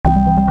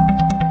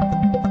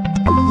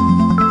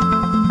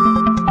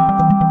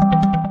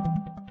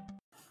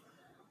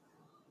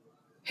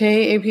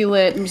Hey, AP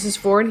Lit, Mrs.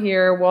 Ford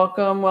here.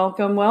 Welcome,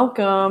 welcome,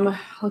 welcome.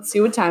 Let's see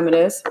what time it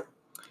is.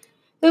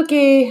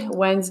 Okay,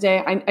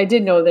 Wednesday. I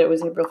did know that it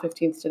was April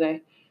 15th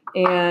today,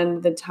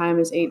 and the time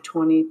is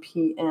 8:20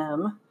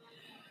 p.m.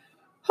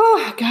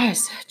 Oh,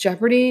 guys,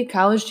 Jeopardy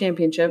College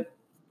Championship.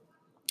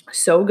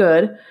 So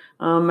good.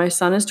 My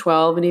son is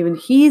 12, and even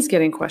he's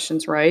getting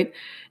questions right.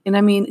 And I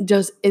mean,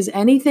 is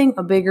anything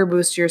a bigger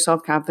boost to your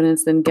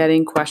self-confidence than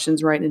getting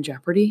questions right in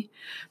Jeopardy?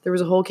 There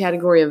was a whole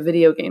category of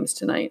video games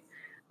tonight,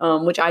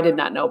 which I did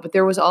not know. But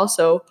there was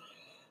also,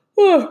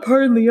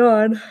 pardon the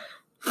yawn,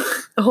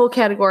 a whole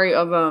category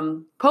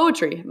of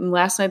poetry. And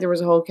last night there was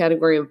a whole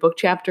category of book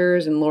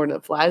chapters, and Lord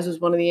of the Flies was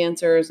one of the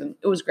answers, and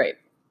it was great.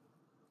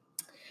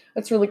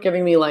 That's really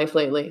giving me life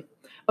lately.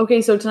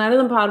 Okay, so tonight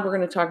on the pod, we're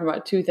going to talk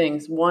about two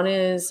things. One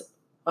is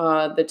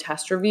the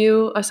test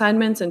review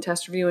assignments and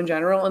test review in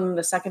general. And then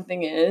the second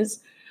thing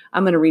is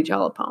I'm going to read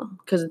y'all a poem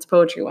because it's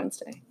Poetry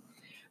Wednesday.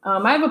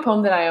 I have a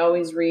poem that I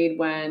always read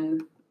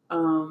when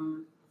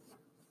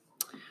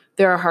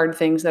there are hard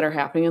things that are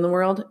happening in the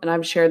world. And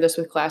I've shared this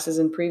with classes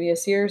in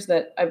previous years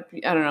that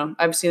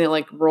I've seen it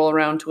like roll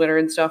around Twitter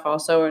and stuff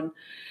also. And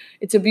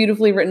it's a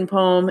beautifully written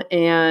poem,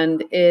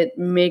 and it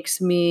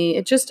makes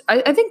me,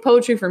 I think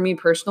poetry for me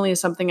personally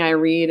is something I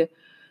read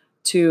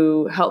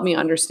to help me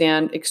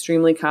understand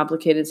extremely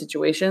complicated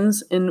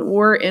situations. And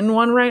we're in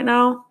one right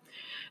now.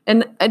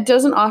 And it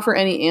doesn't offer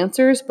any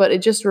answers, but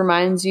it just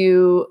reminds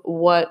you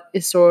what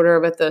is sort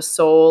of at the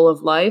soul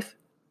of life.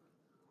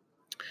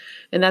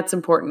 And that's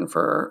important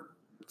for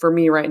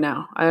me right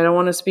now. I don't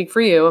want to speak for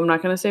you. I'm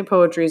not going to say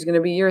poetry is going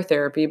to be your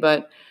therapy,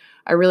 but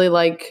I really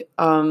like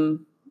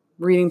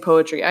reading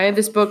poetry. I have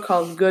this book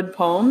called Good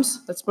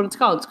Poems. That's what it's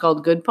called. It's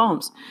called Good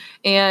Poems.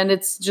 And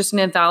it's just an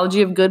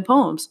anthology of good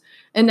poems.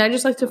 And I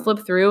just like to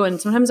flip through, and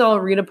sometimes I'll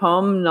read a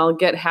poem and I'll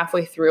get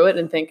halfway through it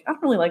and think, I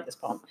don't really like this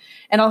poem.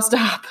 And I'll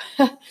stop.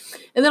 And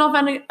then I'll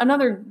find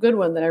another good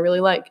one that I really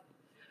like.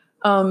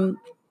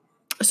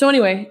 So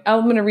anyway,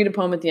 I'm going to read a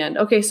poem at the end.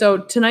 Okay, so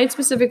tonight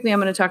specifically, I'm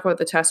going to talk about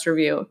the test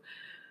review.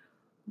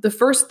 The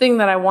first thing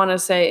that I want to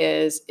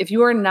say is if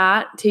you are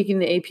not taking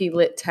the AP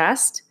Lit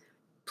test,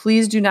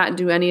 please do not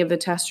do any of the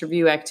test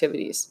review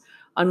activities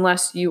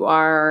unless you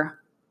are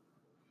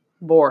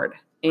bored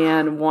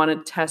and want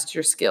to test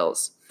your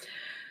skills.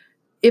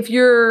 If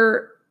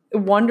you're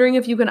wondering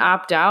if you can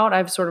opt out,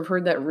 I've sort of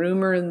heard that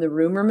rumor in the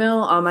rumor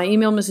mill. I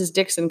emailed Mrs.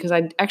 Dixon because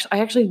I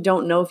actually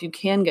don't know if you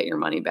can get your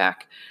money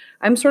back.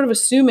 I'm sort of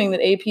assuming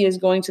that AP is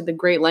going to the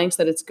great lengths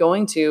that it's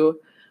going to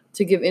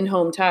give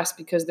in-home tests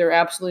because they're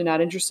absolutely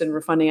not interested in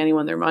refunding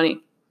anyone their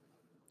money.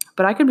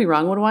 But I could be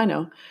wrong. What do I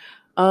know?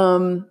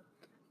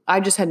 I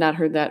just had not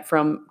heard that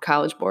from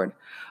College Board.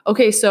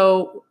 Okay,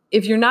 so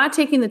if you're not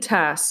taking the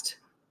test,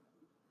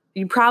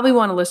 you probably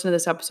want to listen to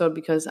this episode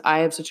because I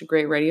have such a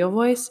great radio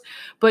voice,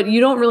 but you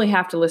don't really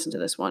have to listen to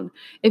this one.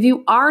 If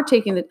you are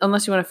taking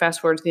unless you want to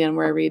fast forward to the end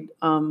where I read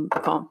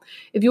the poem.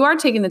 If you are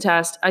taking the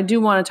test, I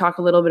do want to talk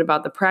a little bit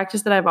about the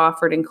practice that I've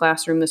offered in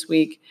classroom this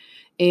week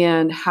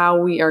and how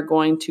we are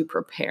going to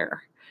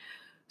prepare.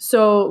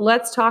 So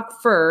let's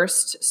talk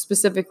first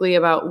specifically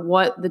about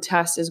what the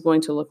test is going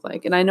to look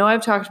like. And I know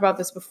I've talked about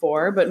this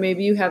before, but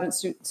maybe you haven't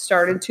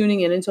started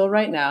tuning in until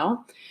right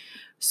now.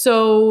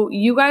 So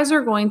you guys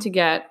are going to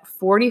get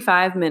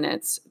 45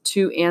 minutes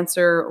to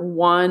answer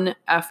one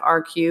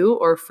FRQ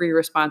or free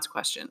response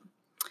question.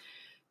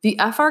 The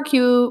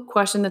FRQ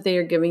question that they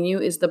are giving you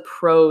is the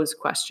prose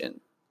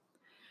question.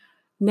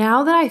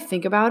 Now that I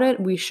think about it,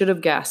 we should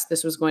have guessed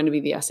this was going to be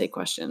the essay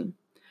question.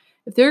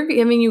 If they're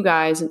giving you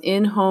guys an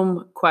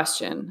in-home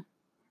question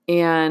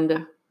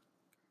and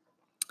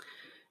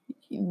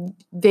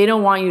they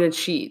don't want you to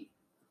cheat,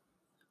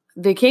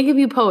 they can't give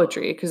you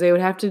poetry because they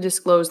would have to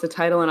disclose the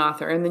title and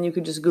author, and then you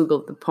could just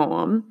Google the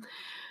poem.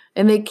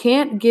 And they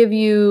can't give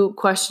you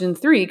question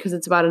 3 because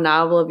it's about a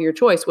novel of your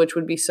choice, which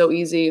would be so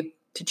easy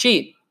to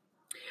cheat.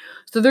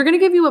 So they're going to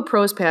give you a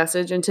prose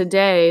passage. And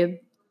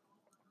today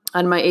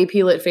on my AP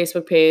Lit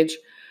Facebook page,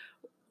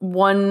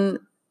 one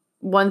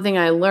thing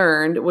I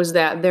learned was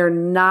that they're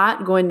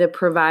not going to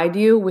provide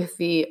you with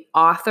the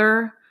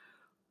author's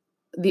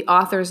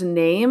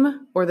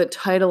name or the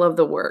title of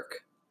the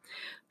work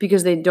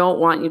because they don't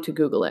want you to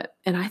Google it.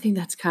 And I think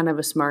that's kind of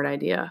a smart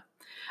idea.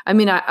 I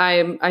mean,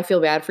 I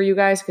feel bad for you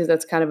guys because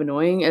that's kind of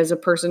annoying. As a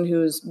person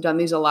who's done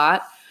these a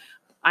lot,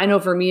 I know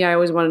for me, I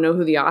always want to know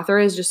who the author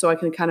is just so I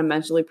can kind of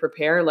mentally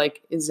prepare.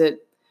 Like, is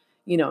it,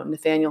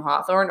 Nathaniel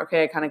Hawthorne?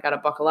 Okay, I kind of got to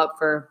buckle up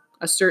for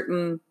a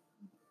certain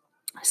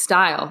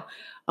style.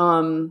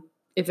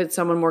 If it's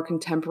someone more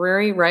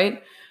contemporary,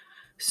 right?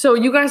 So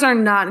you guys are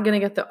not going to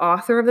get the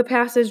author of the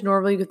passage,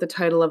 nor will you get the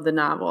title of the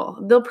novel.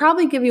 They'll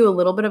probably give you a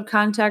little bit of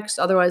context.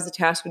 Otherwise, the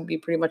task would be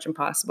pretty much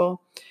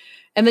impossible.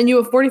 And then you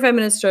have 45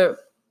 minutes to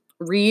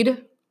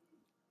read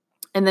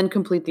and then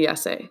complete the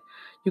essay.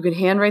 You can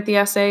handwrite the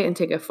essay and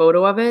take a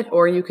photo of it,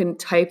 or you can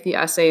type the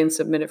essay and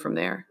submit it from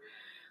there.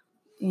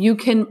 You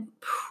can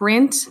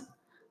print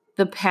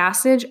the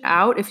passage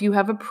out if you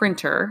have a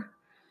printer,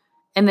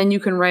 and then you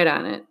can write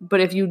on it.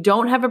 But if you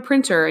don't have a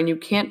printer and you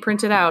can't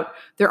print it out,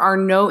 there are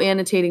no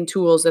annotating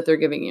tools that they're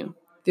giving you.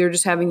 They're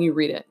just having you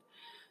read it.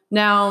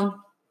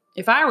 Now,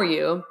 if I were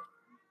you,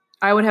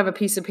 I would have a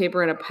piece of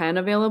paper and a pen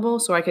available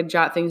so I could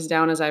jot things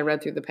down as I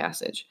read through the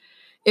passage.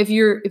 If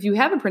you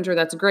have a printer,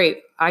 that's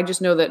great. I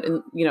just know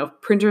that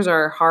printers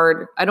are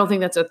hard. I don't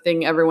think that's a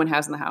thing everyone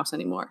has in the house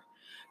anymore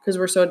because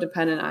we're so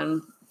dependent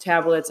on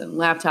tablets and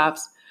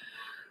laptops.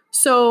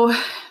 So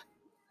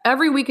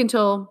every week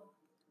until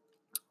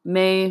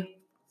May,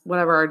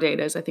 whatever our date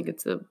is, I think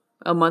it's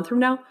a month from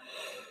now.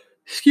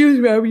 Excuse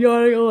me, I'm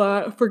yawning a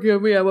lot.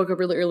 Forgive me, I woke up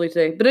really early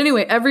today. But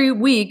anyway, every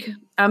week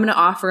I'm going to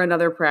offer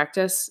another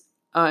practice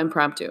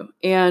impromptu.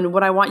 And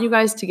what I want you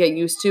guys to get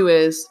used to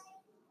is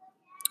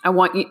I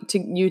want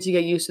you to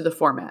get used to the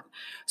format.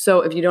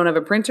 So if you don't have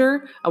a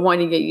printer, I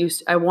want you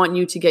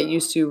to get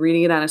used to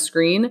reading it on a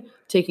screen,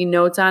 taking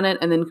notes on it,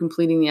 and then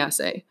completing the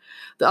essay.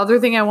 The other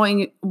thing I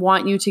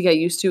want you to get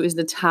used to is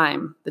the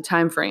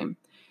time frame.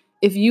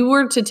 If you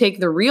were to take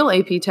the real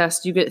AP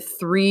test, you get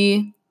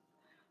 3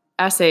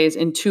 essays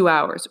in 2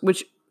 hours,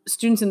 which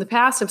students in the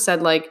past have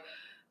said, like,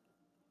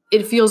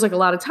 it feels like a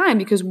lot of time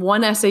because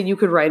one essay you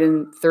could write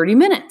in 30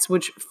 minutes,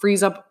 which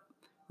frees up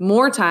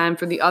more time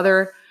for the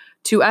other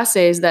 2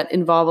 essays that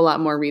involve a lot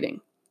more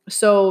reading.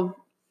 So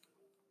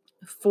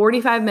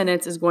 45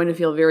 minutes is going to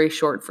feel very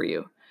short for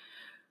you,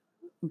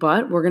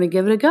 but we're going to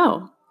give it a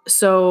go.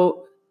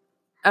 So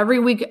every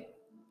week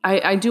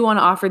I do want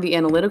to offer the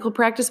analytical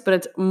practice, but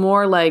it's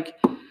more like,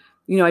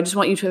 I just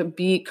want you to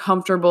be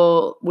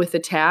comfortable with the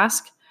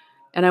task,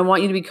 and I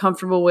want you to be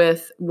comfortable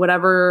with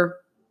whatever,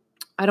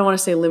 I don't want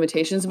to say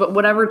limitations, but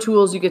whatever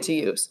tools you get to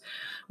use,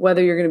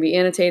 whether you're going to be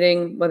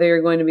annotating, whether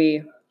you're going to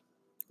be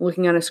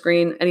looking on a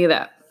screen, any of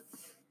that.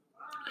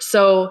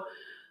 So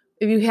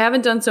if you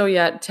haven't done so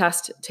yet,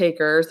 test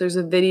takers, there's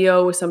a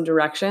video with some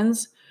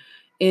directions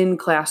in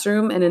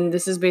Classroom, and then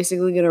this is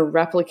basically going to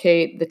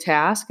replicate the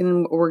task,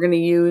 and we're going to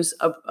use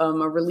a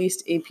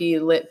released AP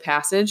Lit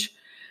passage,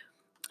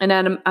 and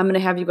then I'm going to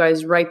have you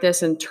guys write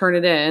this and turn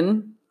it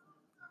in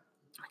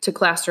to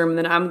Classroom, and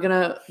then I'm going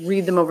to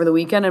read them over the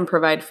weekend and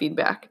provide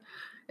feedback.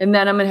 And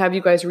then I'm going to have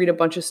you guys read a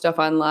bunch of stuff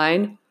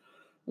online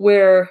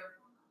where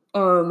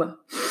the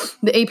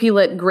AP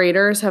Lit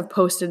graders have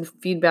posted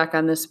feedback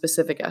on this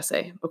specific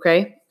essay,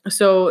 okay?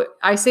 So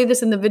I say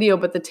this in the video,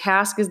 but the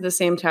task is the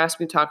same task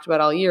we talked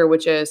about all year,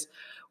 which is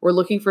we're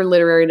looking for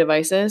literary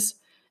devices,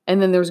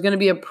 and then there's going to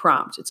be a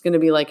prompt. It's going to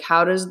be like,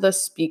 how does the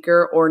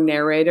speaker or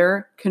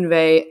narrator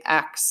convey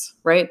X,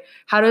 right?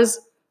 How does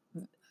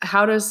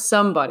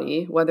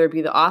somebody, whether it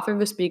be the author,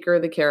 the speaker,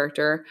 the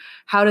character,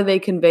 how do they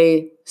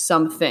convey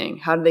something?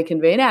 How do they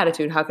convey an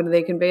attitude? How can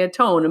they convey a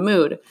tone, a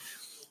mood?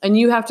 And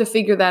you have to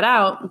figure that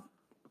out,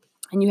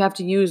 and you have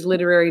to use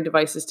literary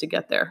devices to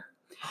get there.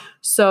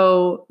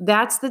 So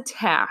that's the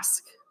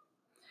task.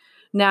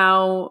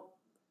 Now,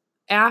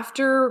 that's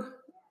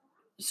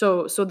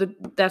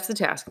the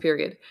task,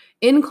 period.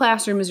 In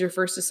Classroom is your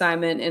first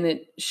assignment, and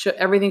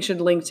everything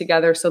should link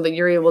together so that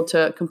you're able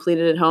to complete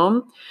it at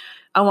home.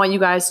 I want you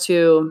guys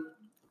to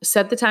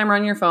set the timer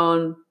on your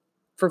phone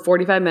for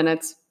 45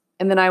 minutes,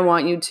 and then I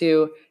want you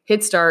to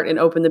hit start and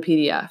open the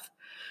PDF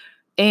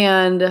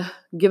and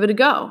give it a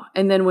go.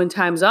 And then when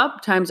time's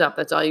up, time's up.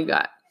 That's all you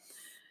got.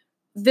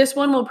 This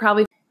one will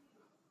probably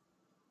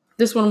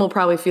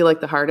feel like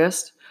the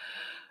hardest,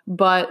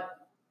 but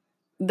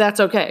that's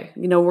okay.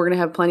 We're going to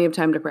have plenty of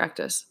time to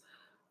practice.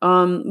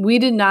 We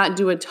did not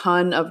do a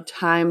ton of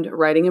timed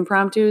writing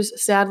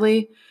impromptus,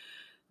 sadly.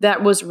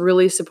 That was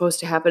really supposed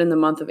to happen in the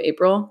month of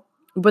April.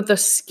 But the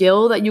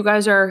skill that you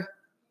guys are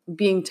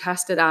being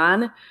tested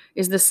on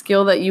is the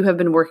skill that you have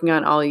been working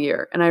on all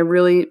year. And I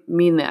really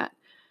mean that.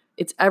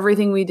 It's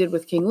everything we did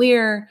with King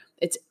Lear.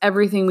 It's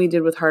everything we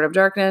did with Heart of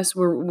Darkness,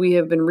 where we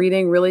have been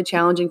reading really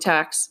challenging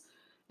texts,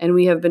 and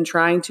we have been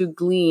trying to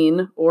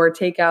glean or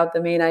take out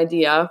the main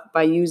idea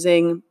by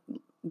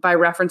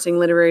referencing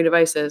literary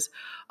devices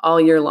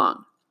all year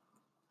long.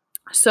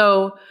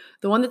 So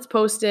the one that's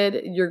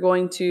posted, you're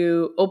going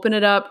to open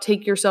it up,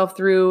 take yourself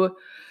through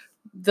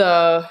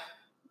the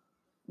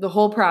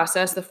whole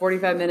process, the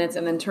 45 minutes,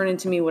 and then turn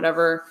into me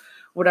whatever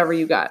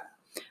you got.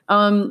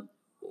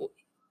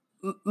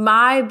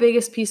 My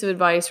biggest piece of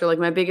advice, or like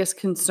my biggest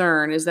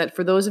concern, is that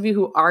for those of you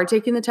who are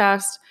taking the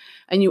test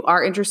and you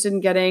are interested in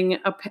getting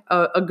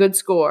a good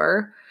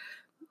score,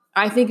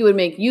 I think it would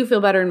make you feel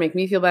better and make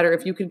me feel better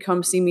if you could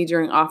come see me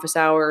during office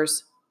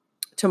hours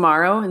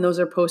tomorrow, and those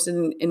are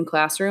posted in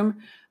Classroom.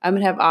 I'm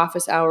going to have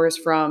office hours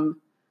from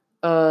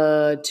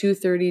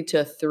 2:30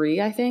 to 3,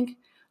 I think,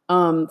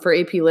 for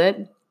AP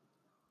Lit.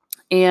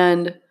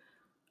 And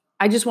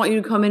I just want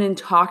you to come in and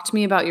talk to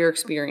me about your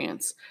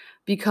experience,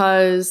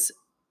 because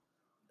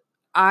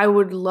I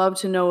would love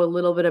to know a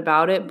little bit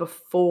about it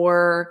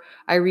before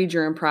I read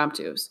your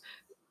impromptus.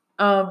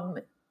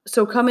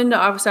 So come into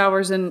office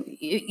hours, and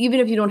even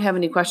if you don't have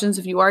any questions,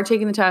 if you are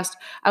taking the test,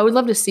 I would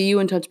love to see you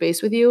and touch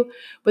base with you.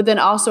 But then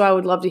also I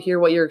would love to hear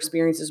what your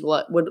experiences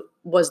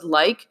was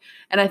like.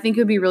 And I think it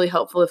would be really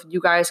helpful if you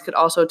guys could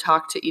also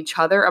talk to each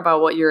other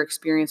about what your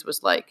experience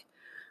was like.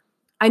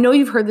 I know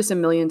you've heard this a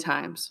million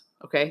times,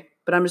 okay?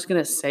 But I'm just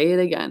going to say it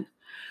again.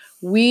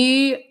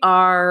 We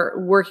are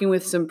working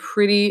with some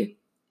pretty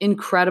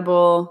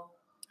incredible,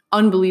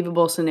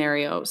 unbelievable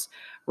scenarios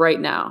right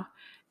now.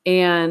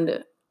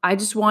 And I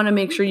just want to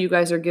make sure you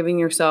guys are giving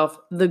yourself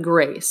the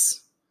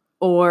grace,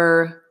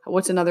 or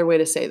what's another way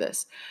to say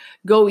this?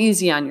 Go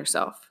easy on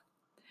yourself.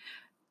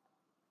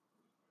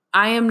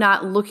 I am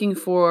not looking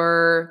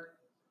for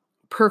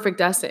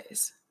perfect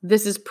essays.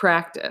 This is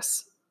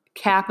practice,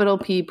 capital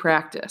P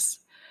practice.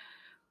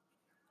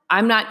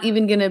 I'm not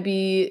even going to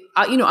be,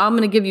 I'm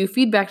going to give you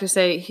feedback to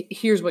say,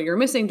 here's what you're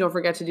missing. Don't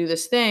forget to do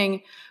this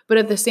thing. But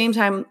at the same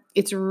time,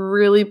 it's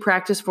really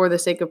practice for the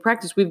sake of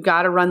practice. We've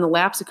got to run the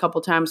laps a couple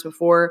times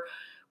before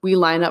we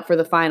line up for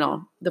the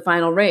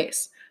final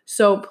race.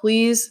 So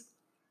please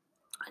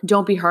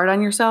don't be hard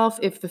on yourself.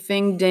 If the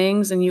thing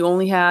dings and you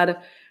only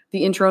had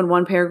the intro and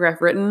one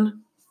paragraph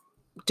written,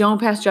 don't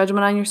pass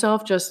judgment on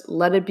yourself. Just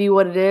let it be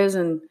what it is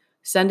and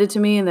send it to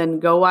me, and then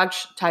go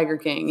watch Tiger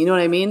King. You know what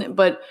I mean?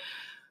 But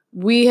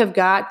we have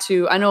got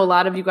to, I know a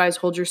lot of you guys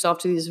hold yourself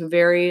to these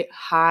very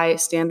high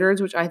standards,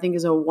 which I think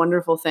is a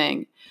wonderful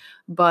thing.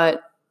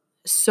 But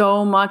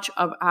so much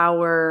of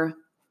our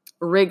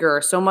rigor,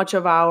 so much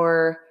of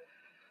our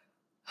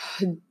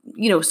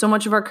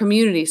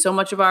community, so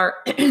much of our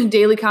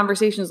daily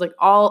conversations, like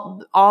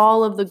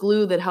all of the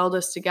glue that held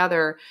us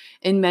together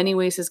in many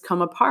ways has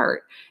come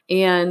apart.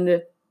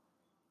 And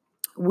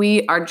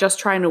we are just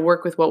trying to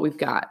work with what we've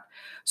got.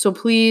 So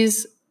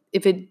please,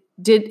 if it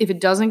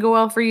doesn't go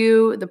well for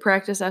you, the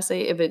practice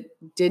essay, if it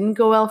didn't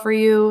go well for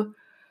you,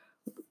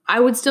 I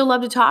would still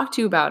love to talk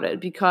to you about it,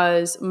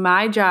 because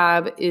my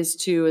job is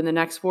to, in the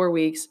next 4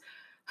 weeks,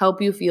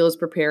 help you feel as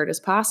prepared as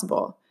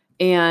possible.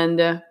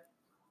 And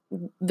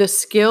the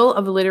skill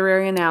of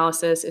literary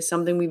analysis is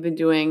something we've been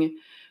doing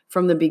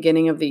from the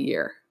beginning of the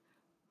year.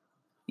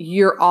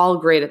 You're all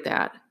great at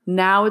that.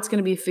 Now it's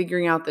going to be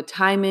figuring out the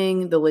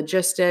timing, the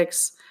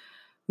logistics,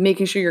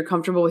 making sure you're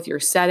comfortable with your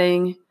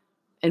setting,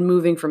 and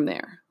moving from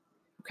there.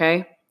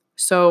 Okay?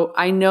 So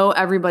I know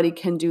everybody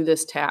can do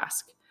this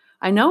task.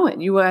 I know it.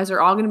 You guys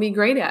are all going to be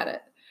great at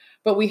it.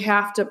 But we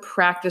have to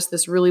practice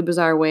this really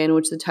bizarre way in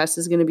which the test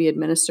is going to be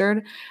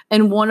administered.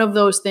 And one of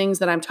those things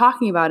that I'm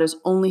talking about is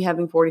only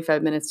having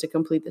 45 minutes to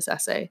complete this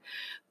essay.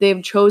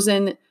 They've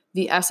chosen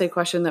the essay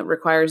question that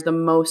requires the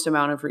most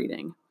amount of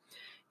reading.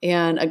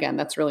 And again,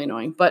 that's really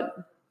annoying. But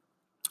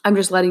I'm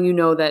just letting you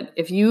know that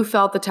if you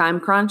felt the time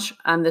crunch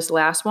on this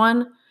last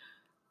one,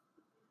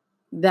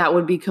 that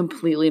would be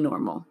completely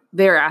normal.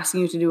 They're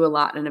asking you to do a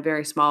lot in a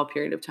very small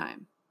period of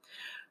time.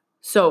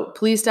 So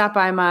please stop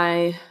by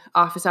my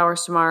office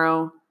hours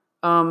tomorrow.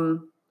 I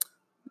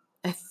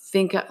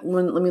think, let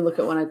me look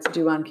at when it's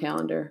due on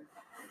calendar.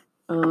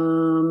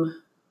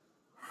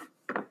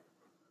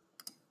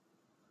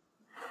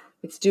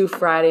 It's due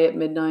Friday at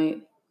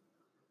midnight.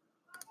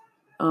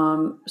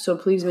 So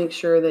please make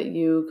sure that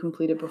you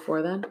complete it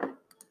before then.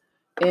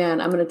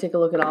 And I'm going to take a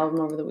look at all of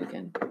them over the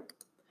weekend.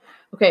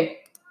 Okay.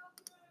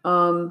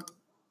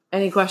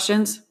 Any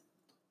questions?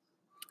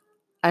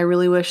 I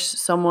really wish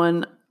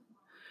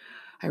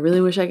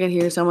I could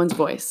hear someone's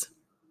voice.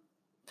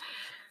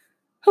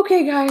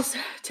 Okay, guys,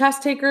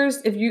 test takers,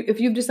 if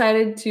you've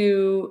decided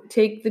to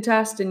take the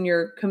test and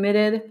you're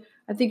committed,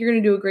 I think you're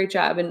going to do a great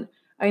job. And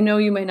I know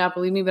you might not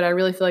believe me, but I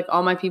really feel like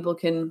all my people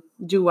can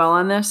do well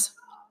on this.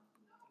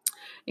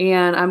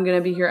 And I'm going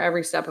to be here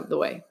every step of the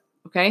way.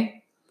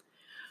 Okay?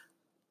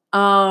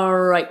 All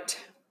right.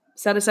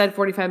 Set aside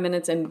 45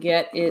 minutes and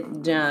get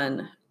it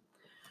done.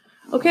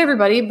 Okay,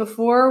 everybody,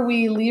 before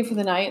we leave for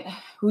the night,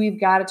 we've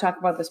got to talk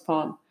about this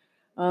poem.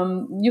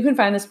 You can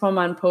find this poem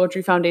on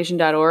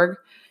poetryfoundation.org.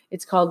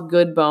 It's called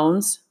Good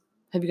Bones.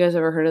 Have you guys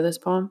ever heard of this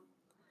poem?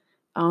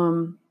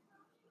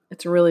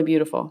 It's really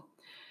beautiful.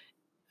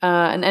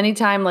 And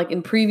anytime, like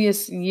in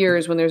previous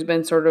years, when there's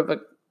been sort of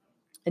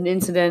an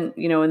incident,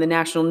 in the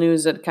national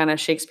news that kind of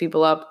shakes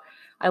people up,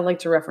 I like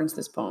to reference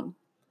this poem.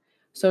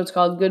 So it's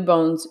called Good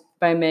Bones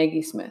by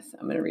Maggie Smith.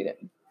 I'm going to read it.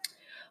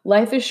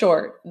 Life is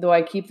short, though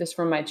I keep this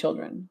from my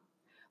children.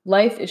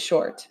 Life is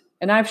short,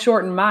 and I've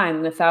shortened mine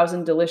in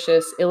 1,000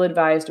 delicious,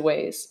 ill-advised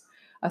ways.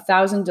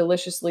 1,000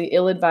 deliciously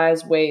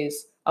ill-advised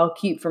ways I'll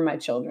keep from my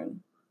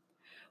children.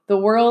 The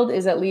world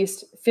is at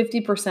least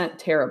 50%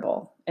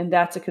 terrible, and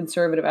that's a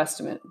conservative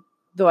estimate,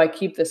 though I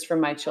keep this from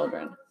my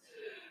children.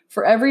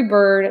 For every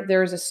bird,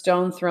 there is a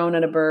stone thrown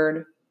at a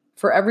bird.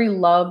 For every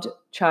loved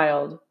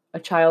child, a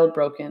child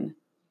broken,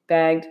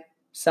 bagged,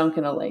 sunk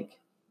in a lake.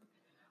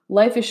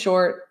 Life is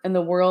short, and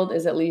the world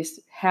is at least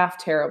half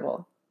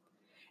terrible.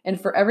 And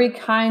for every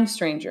kind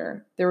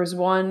stranger, there is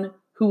one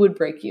who would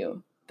break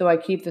you, though I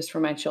keep this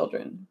from my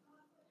children.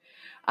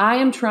 I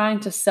am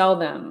trying to sell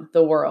them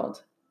the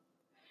world.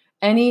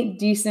 Any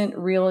decent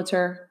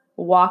realtor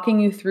walking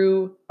you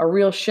through a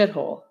real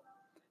shithole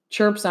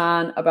chirps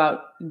on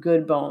about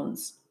good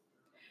bones.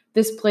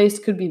 This place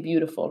could be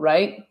beautiful,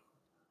 right?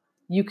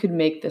 You could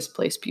make this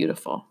place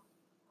beautiful.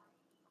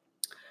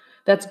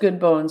 That's Good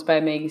Bones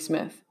by Maggie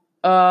Smith.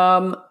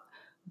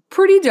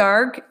 Pretty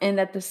dark, and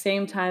at the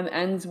same time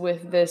ends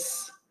with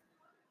this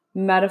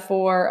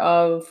metaphor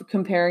of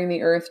comparing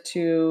the earth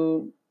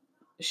to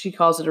she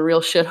calls it a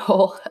real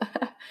shithole.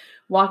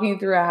 Walking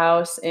through a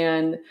house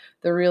and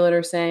the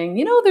realtor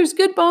saying, there's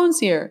good bones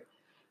here.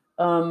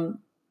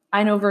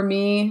 I know for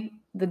me,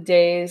 the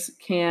days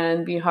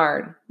can be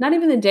hard. Not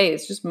even the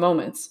days, just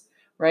moments,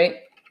 right?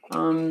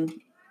 I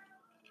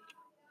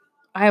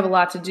have a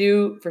lot to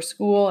do for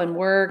school and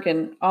work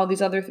and all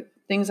these other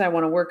things I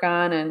want to work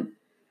on. And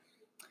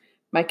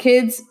my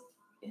kids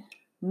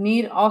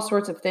need all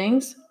sorts of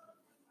things.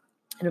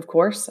 And of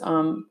course,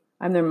 I'm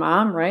their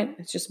mom, right?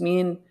 It's just me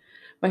and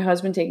my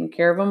husband taking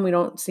care of them. We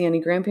don't see any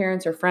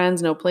grandparents or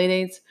friends, no play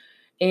dates.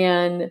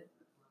 And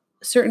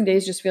certain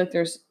days just feel like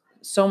there's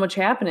so much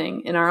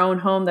happening in our own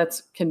home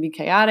that can be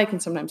chaotic and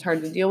sometimes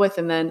hard to deal with.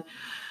 And then,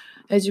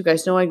 as you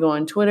guys know, I go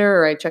on Twitter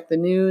or I check the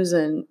news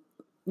and,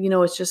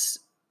 it's just,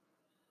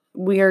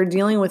 we are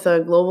dealing with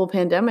a global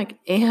pandemic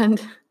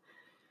and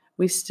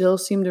we still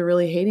seem to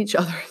really hate each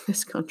other in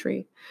this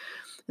country.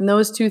 And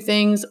those two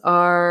things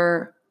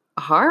are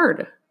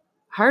hard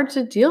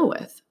to deal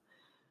with.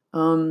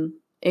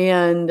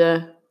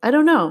 I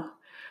don't know.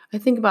 I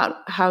think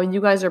about how you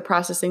guys are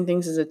processing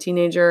things as a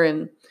teenager,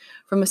 and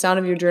from the sound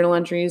of your journal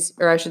entries,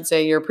 or I should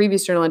say your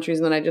previous journal entries,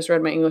 and then I just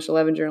read my English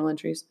 11 journal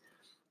entries.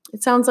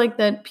 It sounds like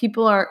that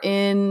people are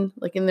in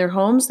their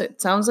homes.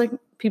 It sounds like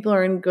people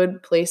are in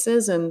good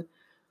places, and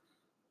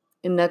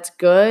that's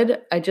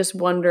good. I just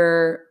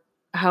wonder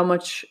how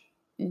much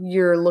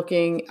you're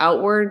looking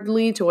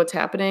outwardly to what's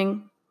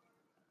happening.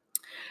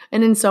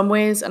 And in some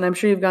ways, and I'm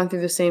sure you've gone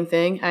through the same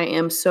thing, I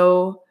am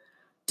so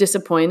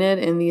disappointed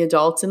in the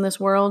adults in this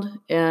world,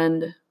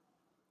 and it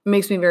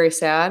makes me very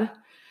sad.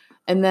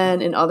 And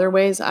then in other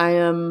ways, I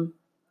am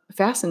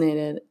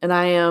fascinated, and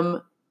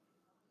I'm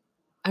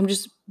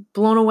just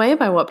blown away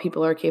by what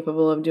people are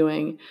capable of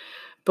doing,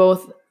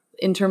 both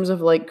in terms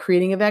of like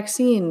creating a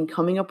vaccine,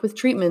 coming up with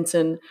treatments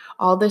and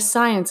all this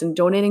science and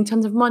donating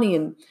tons of money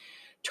and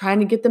trying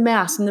to get the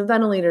masks and the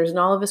ventilators and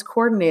all of this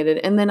coordinated.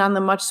 And then on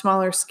the much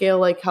smaller scale,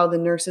 like how the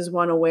nurses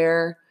want to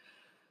wear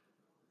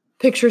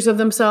pictures of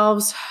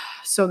themselves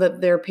so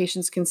that their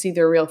patients can see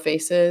their real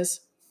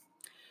faces.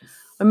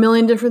 A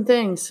million different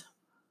things.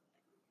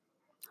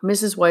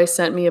 Mrs. Weiss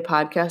sent me a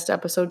podcast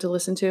episode to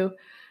listen to.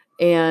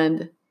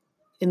 And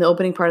in the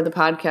opening part of the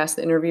podcast,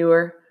 the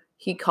interviewer,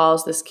 he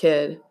calls this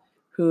kid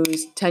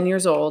who's 10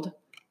 years old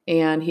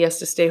and he has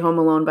to stay home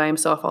alone by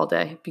himself all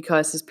day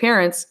because his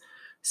parents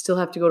still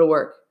have to go to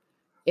work.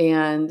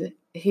 And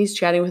he's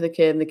chatting with the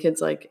kid, and the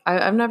kid's like,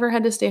 I've never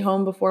had to stay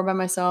home before by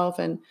myself,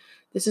 and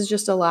this is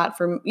just a lot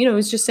for me.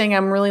 He's just saying,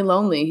 I'm really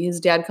lonely. His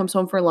dad comes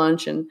home for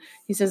lunch, and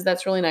he says,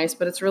 that's really nice,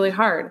 but it's really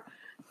hard.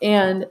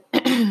 And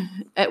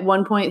at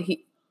one point,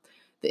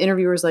 the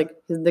interviewer's like,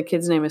 the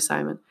kid's name is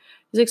Simon.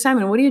 He's like,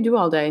 Simon, what do you do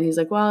all day? And he's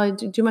like, well, I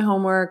do my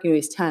homework.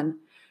 He's 10.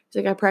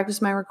 He's like, I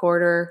practice my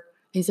recorder.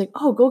 And he's like,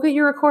 oh, go get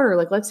your recorder.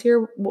 Like, let's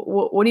hear,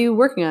 what are you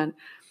working on?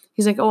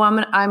 He's like, oh,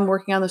 I'm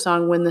working on the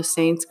song When the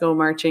Saints Go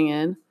Marching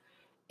In.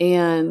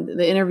 And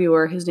the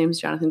interviewer, his name is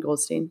Jonathan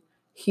Goldstein,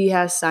 he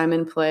has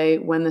Simon play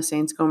When the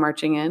Saints Go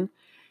Marching In.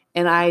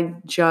 And I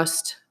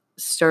just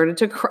started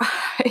to cry.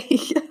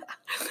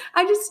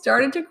 I just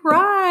started to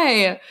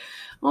cry.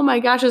 Oh my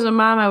gosh, as a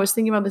mom, I was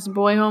thinking about this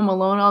boy home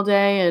alone all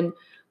day and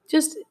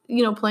just,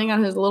 playing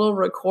on his little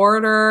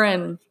recorder.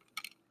 And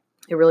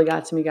it really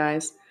got to me,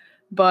 guys.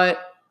 But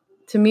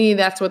to me,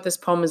 that's what this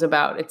poem is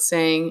about. It's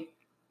saying,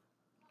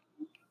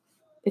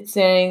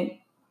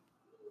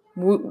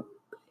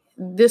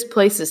 this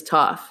place is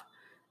tough.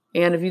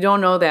 And if you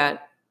don't know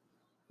that,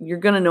 you're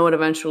going to know it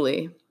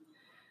eventually.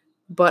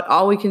 But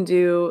all we can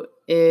do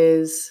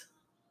is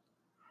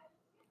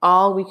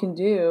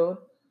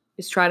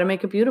try to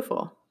make it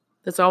beautiful.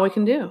 That's all we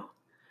can do.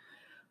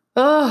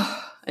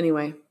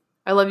 Anyway,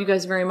 I love you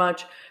guys very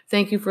much.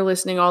 Thank you for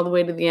listening all the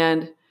way to the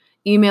end.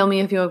 Email me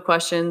if you have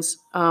questions.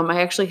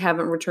 I actually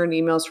haven't returned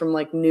emails from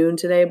like noon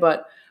today,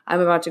 but I'm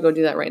about to go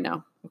do that right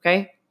now.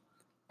 Okay?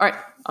 All right.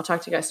 I'll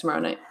talk to you guys tomorrow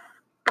night.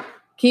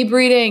 Keep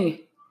reading.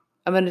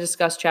 I'm going to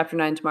discuss chapter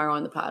 9 tomorrow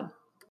on the pod.